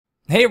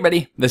Hey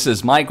everybody, this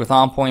is Mike with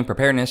On Point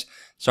Preparedness.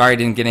 Sorry I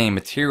didn't get any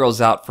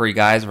materials out for you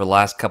guys over the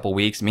last couple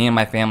weeks. Me and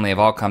my family have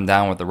all come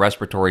down with the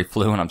respiratory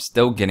flu and I'm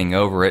still getting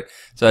over it.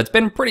 So it's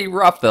been pretty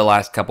rough the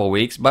last couple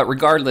weeks, but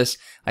regardless,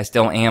 I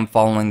still am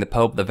following the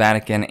Pope, the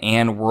Vatican,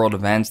 and world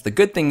events. The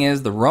good thing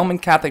is the Roman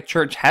Catholic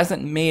Church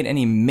hasn't made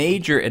any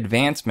major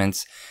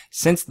advancements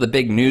since the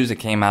big news that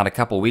came out a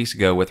couple weeks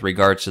ago with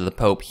regards to the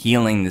Pope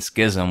healing the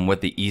schism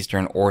with the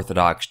Eastern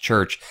Orthodox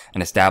Church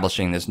and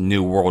establishing this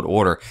new world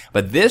order.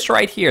 But this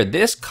right here,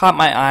 this caught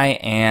my eye,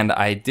 and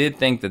I did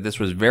think that this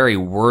was very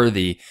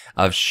worthy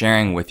of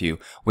sharing with you.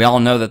 We all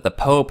know that the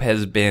Pope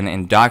has been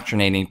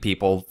indoctrinating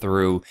people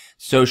through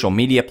social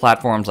media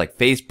platforms like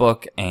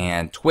Facebook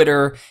and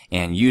Twitter,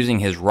 and using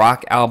his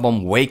rock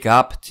album Wake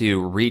Up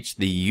to reach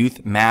the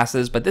youth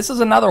masses. But this is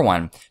another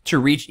one to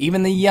reach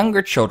even the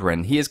younger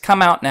children. He has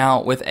come out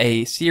now with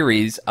a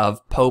series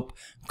of Pope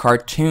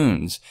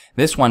cartoons.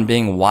 This one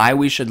being Why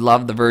We Should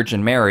Love the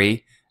Virgin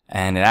Mary,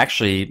 and it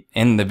actually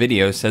in the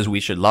video says we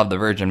should love the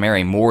Virgin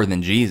Mary more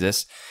than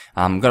Jesus.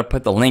 I'm going to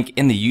put the link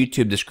in the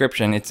YouTube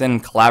description. It's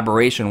in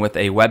collaboration with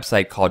a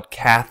website called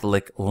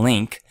Catholic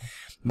Link.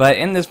 But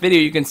in this video,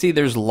 you can see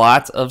there's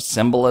lots of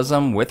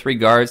symbolism with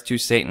regards to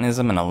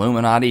Satanism and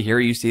Illuminati. Here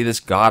you see this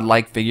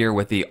godlike figure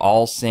with the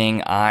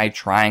all-seeing eye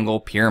triangle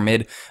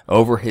pyramid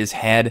over his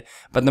head.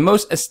 But the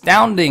most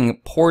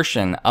astounding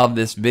portion of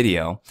this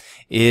video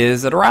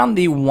is at around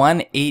the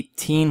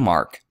 118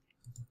 mark.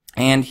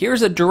 And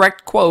here's a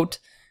direct quote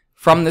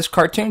from this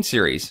cartoon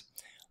series.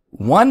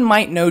 One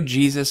might know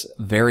Jesus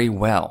very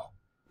well,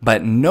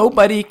 but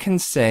nobody can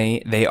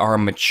say they are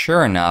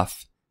mature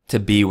enough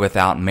to be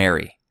without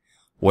Mary.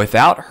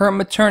 Without her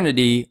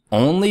maternity,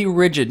 only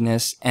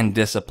rigidness and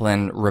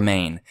discipline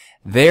remain.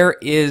 There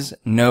is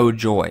no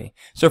joy.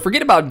 So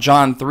forget about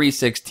John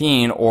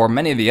 3:16 or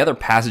many of the other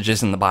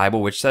passages in the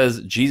Bible which says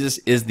Jesus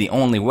is the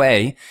only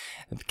way.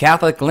 The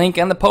Catholic Link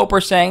and the Pope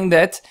are saying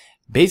that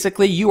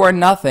basically you are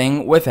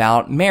nothing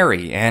without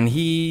Mary, and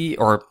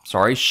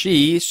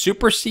she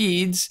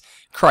supersedes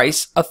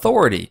Christ's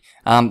authority.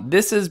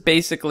 This is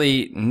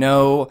basically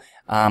no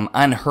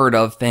unheard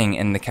of thing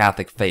in the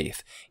Catholic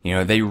faith. You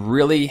know, they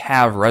really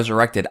have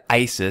resurrected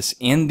Isis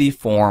in the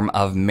form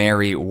of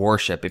Mary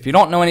worship. If you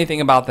don't know anything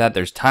about that,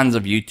 there's tons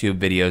of YouTube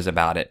videos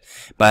about it.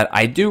 But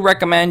I do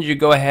recommend you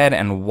go ahead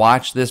and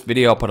watch this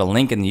video. I'll put a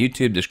link in the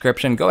YouTube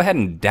description. Go ahead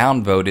and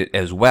downvote it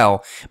as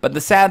well. But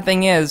the sad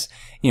thing is,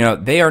 you know,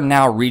 they are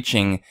now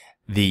reaching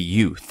the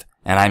youth.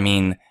 And I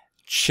mean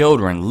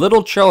children,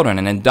 little children,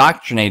 and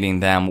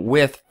indoctrinating them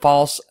with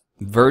false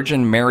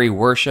Virgin Mary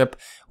worship,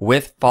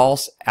 with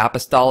false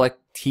apostolic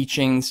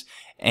teachings.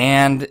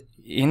 And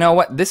you know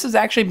what? This is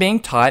actually being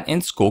taught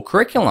in school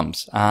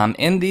curriculums.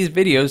 In these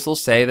videos, they'll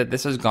say that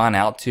this has gone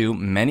out to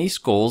many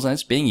schools and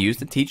it's being used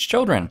to teach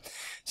children.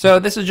 So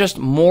this is just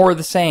more of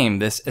the same,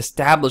 this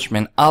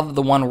establishment of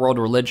the one world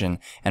religion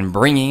and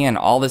bringing in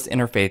all this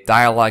interfaith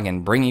dialogue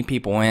and bringing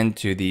people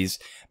into these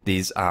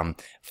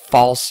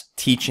false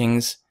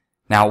teachings.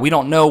 Now, we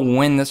don't know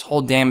when this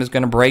whole dam is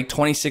going to break.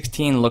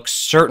 2016 looks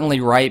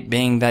certainly right,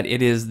 being that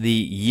it is the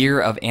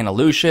year of Anna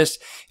Lucius.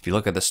 If you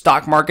look at the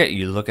stock market,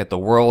 you look at the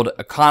world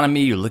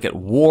economy, you look at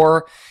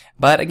war.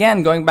 But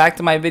again, going back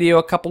to my video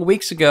a couple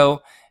weeks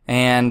ago,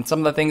 and some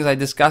of the things I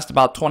discussed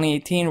about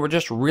 2018, we're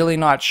just really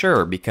not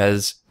sure,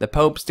 because the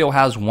Pope still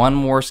has one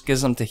more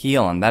schism to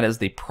heal, and that is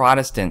the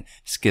Protestant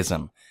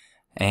schism.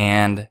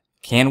 And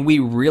can we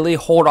really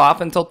hold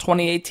off until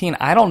 2018?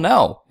 I don't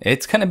know.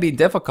 It's going to be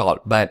difficult.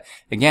 But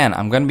again,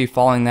 I'm going to be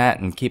following that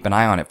and keep an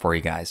eye on it for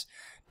you guys.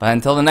 But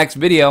until the next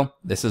video,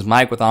 this is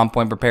Mike with On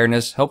Point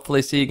Preparedness.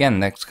 Hopefully see you again in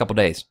the next couple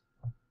days.